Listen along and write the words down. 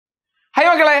Hi,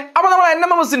 Makale. Now,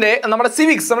 NMMS നമ്മുടെ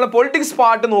civics, നമ്മുടെ politics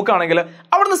part നോക്കുകയാണെങ്കിൽ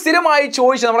അവിടുന്ന് സ്ഥിരമായി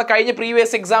ചോദിച്ച നമ്മുടെ കഴിഞ്ഞ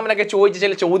പ്രീവിയസ് എക്സാമിനൊക്കെ ചോദിച്ച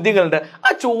ചില ചോദ്യങ്ങളുണ്ട്. ആ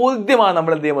ചോദ്യമാണ്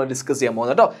നമ്മൾ എന്ത് ചെയ്യുമ്പോൾ ഡിസ്കസ് ചെയ്യാൻ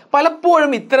പോകുന്നത് കേട്ടോ.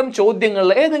 പലപ്പോഴും ഇത്തരം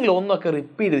ചോദ്യങ്ങളിൽ ഏതെങ്കിലും ഒന്നൊക്കെ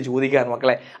റിപ്പീറ്റ് ചെയ്ത് ചോദിക്കാൻ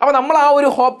മക്കളെ. അപ്പോൾ നമ്മൾ ആ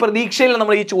ഒരു പ്രതീക്ഷയിൽ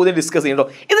നമ്മൾ ഈ ചോദ്യം ഡിസ്കസ്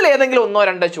ചെയ്യുന്നുണ്ടോ. ഇതിൽ ഏതെങ്കിലും ഒന്നോ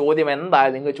രണ്ടോ ചോദ്യം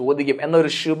എന്തായാലും നിങ്ങൾ ചോദിക്കും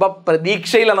എന്നൊരു ശുഭ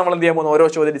പ്രതീക്ഷയിലാണ് നമ്മൾ എന്ത് ചെയ്യാൻ പോകുന്നത് ഓരോ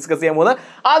ചോദ്യം ഡിസ്കസ് ചെയ്യാൻ പോകുന്നത്.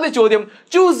 ആദ്യ ചോദ്യം,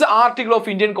 choose the article of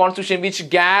Indian constitution which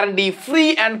guarantee free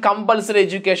and compulsory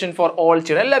education for all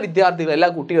children. എല്ലാ വിദ്യാർത്ഥികളും എല്ലാ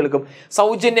കുട്ടികൾക്കും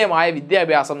സൗജന്യമായ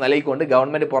വിദ്യാഭ്യാസം നൽകിക്കൊണ്ട്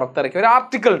ഗവൺമെന്റ് പുറത്തിറക്കിയ ഒരു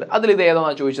ആർട്ടിക്കിൾ ഉണ്ട്. അതിൽ ഇത്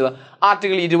ഏതാണ് ചോദിച്ചത്?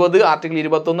 Article 20, article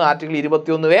 21, article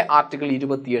 21A, article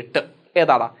 28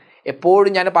 ഏതാടാ?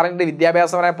 എപ്പോഴും ഞാൻ പറഞ്ഞിട്ട്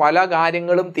വിദ്യാഭ്യാസപരമായ പല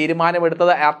കാര്യങ്ങളും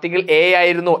തീരുമാനമെടുത്തത് ആർട്ടിക്കിൾ A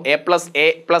ആയിരുന്നു.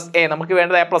 A+A നമുക്ക്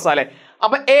വേണ്ടത് A+ അല്ലേ.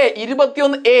 അപ്പൊ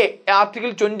 21A ആർട്ടിക്കിൾ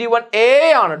 21A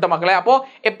ആണ് കേട്ടോ മക്കളെ. അപ്പോൾ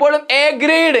എപ്പോഴും A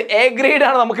ഗ്രേഡ്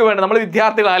ആണ് നമുക്ക് വേണ്ടത്, നമ്മൾ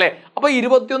വിദ്യാർത്ഥികളല്ലേ. അപ്പൊ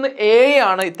 21A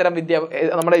ആണ് ഇത്തരം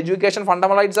നമ്മുടെ എഡ്യൂക്കേഷൻ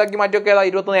ഫണ്ടമെന്റൽ റൈറ്റ്സ് ആക്കി മാറ്റിയൊക്കെ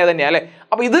 21A തന്നെയാണ് അല്ലേ.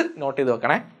 അപ്പൊ ഇത് നോട്ട് ചെയ്ത്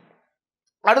വെക്കണേ.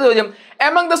 അടുത്ത ചോദ്യം,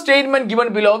 among the statement given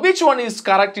below which one is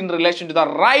correct in relation to the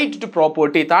right to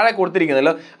property? താഴെ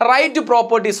കൊടുത്തിരിക്കുന്നല്ലോ right to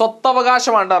property,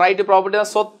 സ്വത്തവകാശമാണ്. Right to property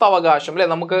സ്വത്തവകാശം അല്ലെ.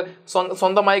 നമുക്ക്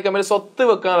സ്വന്തമായി കമ്മിൽ സ്വത്ത്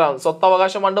വെക്കുന്നതാണ്.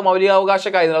 സ്വത്തവകാശം പണ്ട്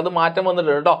മൗലികാവകാശമായിരുന്നു, അത് മാറ്റം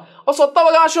വന്നിട്ടുണ്ട് കേട്ടോ. അപ്പോൾ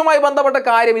സ്വത്തവകാശവുമായി ബന്ധപ്പെട്ട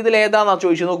കാര്യം ഇതിൽ ഏതാണെന്നാ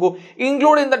ചോദിച്ചു നോക്കൂ.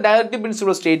 Include in the directive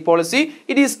principle of state policy,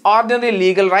 it is ordinary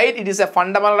legal right, it is A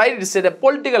fundamental right, it is A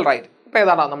political right. ഇപ്പം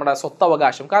ഏതാണ് നമ്മുടെ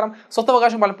സ്വത്തവകാശം? കാരണം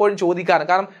സ്വത്തവകാശം പലപ്പോഴും ചോദിക്കാറ്.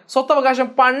 കാരണം സ്വത്തവകാശം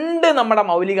പണ്ട് നമ്മുടെ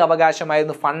മൗലിക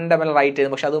അവകാശമായിരുന്നു, ഫണ്ടമെന്റൽ റൈറ്റ്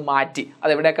ആയിരുന്നു. പക്ഷെ അത് മാറ്റി.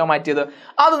 അത് എവിടെയൊക്കെ മാറ്റിയത്?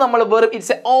 അത് നമ്മൾ വെറും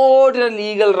it's A ordinary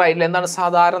legal right, എന്താണ്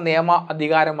സാധാരണ നിയമ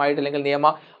അധികാരമായിട്ട് അല്ലെങ്കിൽ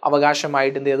നിയമ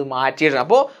അവകാശമായിട്ട് എന്ത് ചെയ്ത് മാറ്റിയിട്ടുണ്ട്.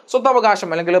 അപ്പോൾ സ്വത്തവകാശം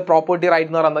അല്ലെങ്കിൽ പ്രോപ്പർട്ടി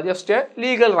റൈറ്റ് എന്ന് പറയുന്നത് ജസ്റ്റ്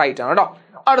ലീഗൽ റൈറ്റ് ആണ് കേട്ടോ.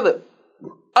 അടുത്ത്,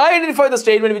 identify the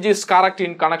statement which is correct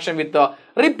in connection with the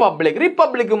republic.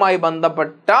 റിപ്പബ്ലിക്കുമായി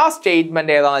ബന്ധപ്പെട്ട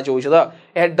സ്റ്റേറ്റ്മെന്റ് ഏതാണെന്ന് ചോദിച്ചത്.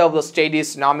 Head of the state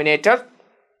is nominated,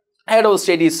 head of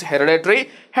state is hereditary,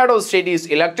 head of state is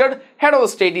elected, head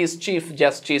of state is chief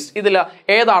justice. ഇതിൽ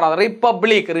ഏതാണ്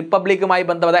റിപ്പബ്ലിക്കുമായി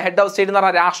ബന്ധപ്പെട്ട? Head of state എന്ന്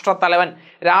പറഞ്ഞാൽ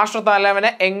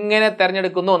രാഷ്ട്രത്തലവനെ എങ്ങനെ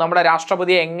തെരഞ്ഞെടുക്കുന്നു, നമ്മുടെ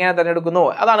രാഷ്ട്രപതിയെ എങ്ങനെ തെരഞ്ഞെടുക്കുന്നു,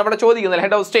 അതാണ് ഇവിടെ ചോദിക്കുന്നത്.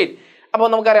 Head of state. അപ്പോൾ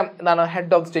നമുക്കറിയാം എന്താണ്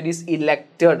head of state is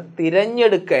elected,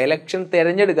 തിരഞ്ഞെടുക്കുക, ഇലക്ഷൻ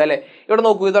തിരഞ്ഞെടുക്കുക അല്ലെ. ഇവിടെ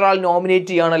നോക്കൂ, ഇതൊരാൾ നോമിനേറ്റ്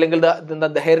ചെയ്യാണ് അല്ലെങ്കിൽ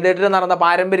ഹെറിഡിറ്ററി എന്ന് പറയുന്ന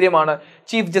പാരമ്പര്യമാണ്.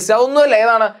 ചീഫ് ജസ്റ്റിസ് അതൊന്നുമല്ല,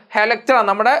 ഏതാണ് എലക്റ്റഡ്.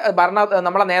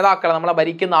 നമ്മുടെ നേതാക്കളെ, നമ്മളെ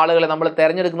ഭരിക്കുന്ന ആളുകളെ നമ്മൾ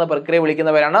തെരഞ്ഞെടുക്കുന്ന പ്രക്രിയ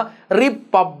വിളിക്കുന്നവരാണ്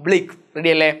റിപ്പബ്ലിക്.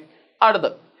 റെഡി അല്ലേ?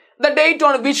 അടുത്ത്, the date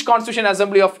on which Constitution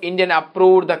Assembly of India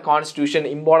approved the Constitution.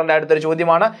 Important ആയിട്ടൊരു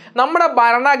ചോദ്യമാണ്. നമ്മുടെ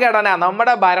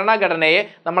ഭരണഘടനയെ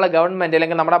നമ്മളെ ഗവൺമെന്റ്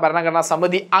അല്ലെങ്കിൽ നമ്മുടെ ഭരണഘടനാ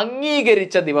സമിതി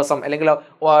അംഗീകരിച്ച ദിവസം അല്ലെങ്കിൽ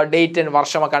ഡേറ്റ്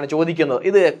വർഷമൊക്കെയാണ് ചോദിക്കുന്നത്.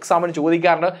 ഇത് എക്സാമിന്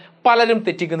ചോദിക്കാറുണ്ട്. പലരും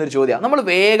തെറ്റിക്കുന്ന ഒരു ചോദ്യമാണ്. നമ്മൾ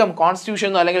വേഗം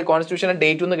കോൺസ്റ്റിറ്റ്യൂഷൻ അല്ലെങ്കിൽ കോൺസ്റ്റിറ്റ്യൂഷൻ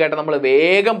ഡേറ്റ് എന്ന് കേട്ടാൽ നമ്മൾ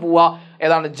വേഗം പോവുക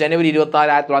ഏതാണ് ജനുവരി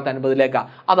 26, 1950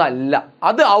 അതല്ല,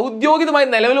 അത് ഔദ്യോഗികമായി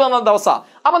നിലവിൽ വന്ന ദിവസമാണ്.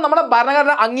 അപ്പൊ നമ്മുടെ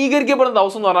ഭരണഘടന അംഗീകരിക്കപ്പെടുന്ന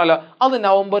ദിവസം എന്ന് പറഞ്ഞാൽ അത്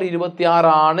നവംബർ 26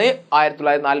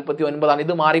 1949.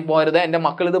 ഇത് മാറിപ്പോകരുത് എൻ്റെ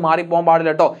മക്കൾ, ഇത് മാറിപ്പോകാൻ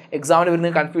പാടില്ല കേട്ടോ. എക്സാമിന്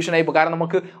വരുന്നത് കൺഫ്യൂഷൻ ആയി പോകും. കാരണം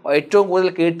നമുക്ക് ഏറ്റവും കൂടുതൽ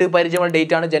കേട്ട് പരിചയമുള്ള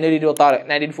ഡേറ്റ് ആണ് ജനുവരി 26,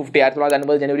 1950,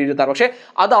 1950 ജനുവരി 26. പക്ഷേ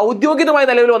അത് ഔദ്യോഗികമായി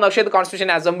നിലവിൽ വന്ന, പക്ഷേ ഇത്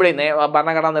കോൺസ്റ്റിറ്റ്യൂഷൻ അസംബ്ലി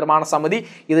ഭരണഘടനാ നിർമ്മാണ സമിതി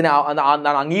ഇതിനെ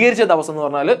അംഗീകരിച്ച ദിവസം എന്ന്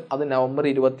പറഞ്ഞാൽ അത് നവംബർ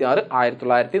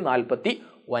 26,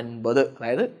 1949.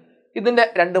 അതായത് ഇതിന്റെ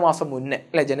 2 മാസം മുന്നേ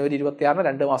അല്ലെ, ജനുവരി 26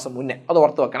 2 മാസം മുന്നേ. അത്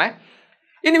ഓർത്ത് വെക്കണേ.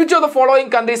 ഇനി which of the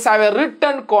following countries have A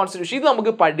written constitution? ഇത്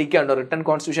നമുക്ക് പഠിക്കാനുണ്ട്. റിട്ടൺ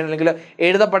കോൺസ്റ്റിറ്റ്യൂഷൻ അല്ലെങ്കിൽ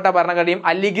എഴുതപ്പെട്ട ഭരണഘടനയും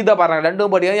അലിഖിത ഭരണഘടന രണ്ടും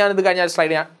പഠിക്കാൻ ഞാനിത് കഴിഞ്ഞ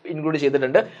സ്ലൈഡ് ഞാൻ ഇൻക്ലൂഡ്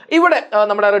ചെയ്തിട്ടുണ്ട്. ഇവിടെ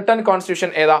നമ്മുടെ റിട്ടൺ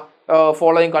കോൺസ്റ്റിറ്റ്യൂഷൻ ഏതാ?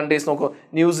 ഫോളോയിങ് കൺട്രീസ് നോക്കൂ.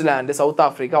 New Zealand, south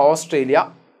Africa, Australia,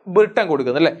 Britain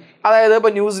കൊടുക്കുന്നത് അല്ലേ. അതായത്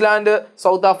ഇപ്പൊ ന്യൂസിലാൻഡ്,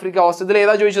 സൗത്ത് ആഫ്രിക്ക, ഓസ്ട്രേലിയ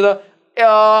ഏതാ ചോദിച്ചത്?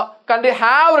 കൺട്രി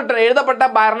ഹാവ് റിട്ടൺ, എഴുതപ്പെട്ട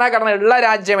ഭരണഘടന ഉള്ള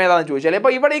രാജ്യം ഏതാണെന്ന് ചോദിച്ചാൽ ഇപ്പൊ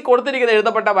ഇവിടെ ഈ കൊടുത്തിരിക്കുന്ന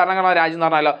എഴുതപ്പെട്ട ഭരണഘടനാ രാജ്യം എന്ന്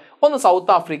പറഞ്ഞാൽ ഒന്ന്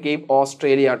സൗത്ത് ആഫ്രിക്കയും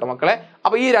ഓസ്ട്രേലിയ കേട്ടോ മക്കളെ.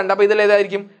 അപ്പൊ ഈ അപ്പൊ ഇതിൽ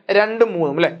ഏതായിരിക്കും? 2,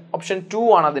 3 അല്ലെ. ഓപ്ഷൻ 2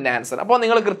 ആണ് അതിന്റെ ആൻസർ. അപ്പോൾ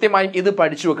നിങ്ങൾ കൃത്യമായും ഇത്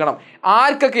പഠിച്ചു വെക്കണം.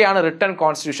 ആർക്കൊക്കെയാണ് റിട്ടൺ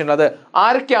കോൺസ്റ്റിറ്റ്യൂഷൻ ഉള്ളത്,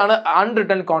 ആർക്കാണ്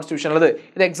അൺറിട്ടൺ കോൺസ്റ്റിറ്റ്യൂഷൻ ഉള്ളത്?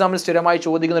 ഇത് എക്സാമിൽ സ്ഥിരമായി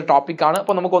ചോദിക്കുന്ന ഒരു ടോപ്പിക്കാണ്.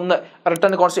 അപ്പൊ നമുക്കൊന്ന്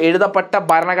റിട്ടൺ കോൺസ്റ്റിറ്റ്യൂഷൻ എഴുതപ്പെട്ട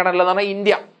ഭരണഘടന ഉള്ളതെന്ന് പറഞ്ഞാൽ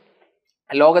ഇന്ത്യ.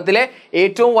 ലോകത്തിലെ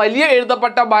ഏറ്റവും വലിയ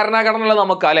എഴുതപ്പെട്ട ഭരണഘടനകൾ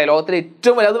നമുക്ക് അല്ലെ, ലോകത്തിലെ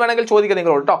ഏറ്റവും വലിയ, അത് വേണമെങ്കിൽ ചോദിക്കാം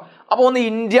നിങ്ങൾ കേട്ടോ. അപ്പോൾ ഒന്ന്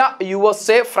India,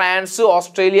 USA, France,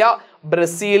 Australia,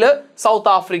 Brazil,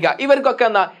 south Africa, ഇവർക്കൊക്കെ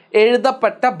എന്താ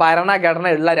എഴുതപ്പെട്ട ഭരണഘടന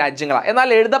ഉള്ള രാജ്യങ്ങളാണ്. എന്നാൽ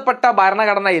എഴുതപ്പെട്ട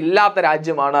ഭരണഘടന ഇല്ലാത്ത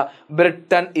രാജ്യമാണ്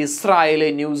ബ്രിട്ടൻ, ഇസ്രായേൽ,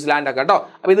 ന്യൂസിലാൻഡ് ഒക്കെ കേട്ടോ.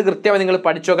 അപ്പോൾ ഇത് കൃത്യമായി നിങ്ങൾ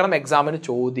പഠിച്ചു വെക്കണം, എക്സാമിന്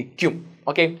ചോദിക്കും.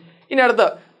 ഓക്കെ. ഇനി അടുത്ത്,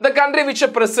 the country which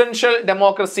presidential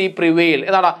democracy prevail.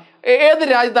 ഏതാണ്? ഏത്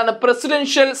രാജ്യത്താണ്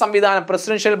പ്രസിഡൻഷ്യൽ സംവിധാനം,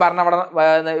 പ്രസിഡൻഷ്യൽ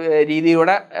ഭരണഘടന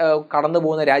രീതിയുടെ കടന്നു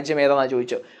പോകുന്ന രാജ്യം ഏതാണെന്ന്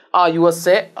ചോദിച്ചു.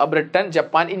 USA, Britain,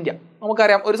 Japan, India.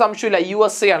 നമുക്കറിയാം, ഒരു സംശയമില്ല,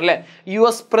 USA ആണല്ലേ.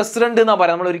 US പ്രസിഡന്റ് എന്നാ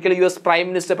പറയാം. നമ്മൾ ഒരിക്കലും US പ്രൈം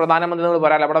മിനിസ്റ്റർ, പ്രധാനമന്ത്രി നമ്മൾ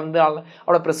പറയാം. അവിടെ എന്താണ്?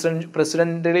 അവിടെ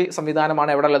പ്രസിഡന്ററി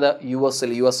സംവിധാനമാണ് എവിടെ ഉള്ളത്?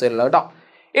 USA ഉള്ളത് കേട്ടോ.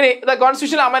 ഇനി the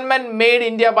constitutional amendment made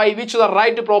India by which the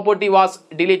right to property was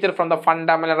deleted from the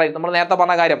fundamental right. നമ്മൾ നേരത്തെ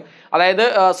പറഞ്ഞ കാര്യം, അതായത്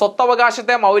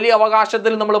സ്വത്തവകാശത്തെ മൗലിക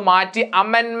അവകാശത്തിൽ നമ്മൾ മാറ്റി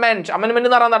അമെൻമെന്റ്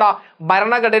എന്ന് പറയുന്നതാ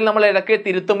ഭരണഘടനയിൽ നമ്മൾ ഇടയ്ക്ക്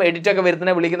തിരുത്തും എഡിറ്റ് ഒക്കെ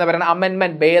വരുന്നതിനെ വിളിക്കുന്ന പേരാണ്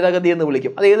അമെൻമെന്റ്, ഭേദഗതി എന്ന്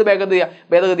വിളിക്കും. അത് ഏത്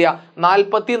ഭേദഗതിയാ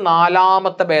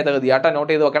 44ാമത്തെ ഭേദഗതിയാട്ടോ,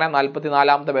 നോട്ട് ചെയ്ത് വെക്കണേ,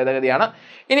 44ാമത്തെ ഭേദഗതിയാണ്.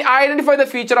 ഇനി identify the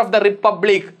feature of the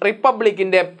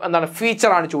റിപ്പബ്ലിക്കിന്റെ എന്താണ്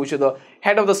ഫീച്ചർ ആണ് ചോദിച്ചത്.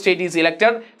 Head of the state is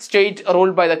elected, state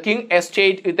ruled by the king, a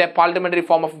state with a parliamentary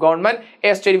form of government,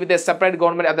 a state with a separate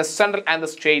government at the central and the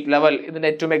state level. ഇതിന്റെ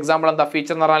ഏറ്റവും example എന്താ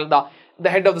feature എന്ന് പറഞ്ഞാൽ എന്താ,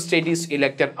 the head of the state is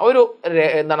elected. ഒരു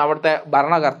എന്താണ് അവിടുത്തെ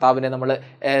ഭരണകർത്താവിനെ നമ്മൾ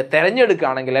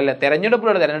തെരഞ്ഞെടുക്കുകയാണെങ്കിൽ, അല്ലെ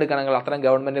തെരഞ്ഞെടുപ്പിലൂടെ തെരഞ്ഞെടുക്കുകയാണെങ്കിൽ അത്തരം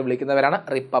ഗവൺമെന്റിനെ വിളിക്കുന്നവരാണ്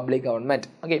റിപ്പബ്ലിക് ഗവൺമെന്റ്.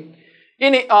 ഓക്കെ,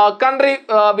 ഇനി country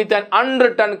with an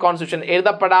unwritten constitution,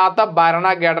 എഴുതപ്പെടാത്ത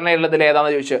ഭരണഘടന ഉള്ളതിൽ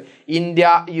ഏതാണെന്ന് ചോദിച്ചു. ഇന്ത്യ,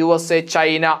 USA,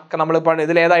 ചൈന ഒക്കെ നമ്മൾ ഇപ്പോൾ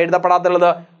ഇതിൽ ഏതാ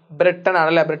എഴുതപ്പെടാത്തുള്ളത്? ബ്രിട്ടൻ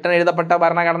ആണല്ലേ. ബ്രിട്ടൻ എഴുതപ്പെട്ട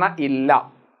ഭരണഘടന ഇല്ല.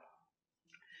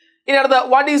 ഇനി അടുത്ത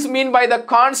what is mean by the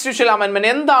constitutional അമെൻമെന്റ്,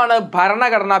 എന്താണ്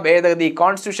ഭരണഘടനാ ഭേദഗതി?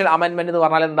 കോൺസ്റ്റിറ്റ്യൂഷണൽ അമെൻമെന്റ് എന്ന്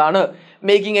പറഞ്ഞാൽ എന്താണ്?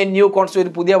 മേക്കിംഗ് എ ന്യൂ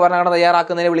കോൺസ്റ്റിറ്റ്യൂഷൻ, പുതിയ ഭരണഘടന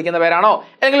തയ്യാറാക്കുന്നതിനെ വിളിക്കുന്ന പേരാണോ?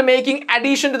 അല്ലെങ്കിൽ making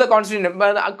addition to the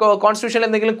constitution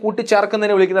എന്തെങ്കിലും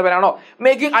കൂട്ടിച്ചേർക്കുന്നതിനെ വിളിക്കുന്ന പേരാണോ?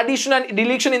 Making addition and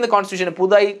deletion in the constitution,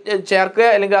 പുതുതായി ചേർക്കുക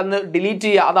അല്ലെങ്കിൽ അന്ന് ഡിലീറ്റ്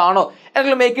ചെയ്യുക, അതാണോ?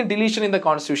 അല്ലെങ്കിൽ making deletion in the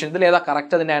constitution, ഇതിൽ ഏതാ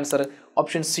കറക്റ്റ്? അതിന്റെ ആൻസർ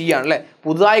ഓപ്ഷൻ സി ആണ് അല്ലേ.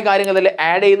 പുതുതായി കാര്യങ്ങൾ അതിൽ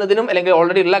ആഡ് ചെയ്യുന്നതിനും അല്ലെങ്കിൽ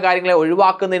ഓൾറെഡി ഉള്ള കാര്യങ്ങളെ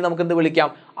ഒഴിവാക്കുന്നതിനും നമുക്ക് എന്ത് വിളിക്കാം?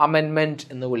 അമെൻമെന്റ്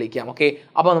എന്ന് വിളിക്കാം. ഓക്കെ,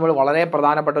 അപ്പോൾ നമ്മൾ വളരെ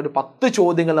പ്രധാനപ്പെട്ട ഒരു 10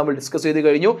 ചോദ്യങ്ങൾ നമ്മൾ ഡിസ്കസ് ചെയ്ത്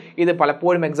കഴിഞ്ഞു. ഇത്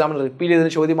പലപ്പോഴും എക്സാമിൽ റിപ്പീറ്റ് ചെയ്ത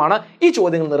ചോദ്യമാണ്. ഈ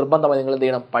ചോദ്യങ്ങൾ നിർബന്ധമായി നിങ്ങൾ എന്ത്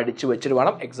ചെയ്യണം? പഠിച്ചു വെച്ചിട്ട്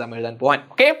വേണം എക്സാം എഴുതാൻ പോകാൻ.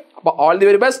 ഓക്കെ, അപ്പോൾ all the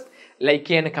very best. Like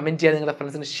ചെയ്യാൻ, കമന്റ് ചെയ്യാൻ, നിങ്ങളുടെ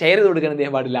ഫ്രണ്ട്സിന് ഷെയർ ചെയ്ത് കൊടുക്കാൻ എന്ത്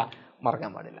ചെയ്യാൻ പാടില്ല?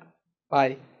 മറക്കാൻ പാടില്ല. ബൈ.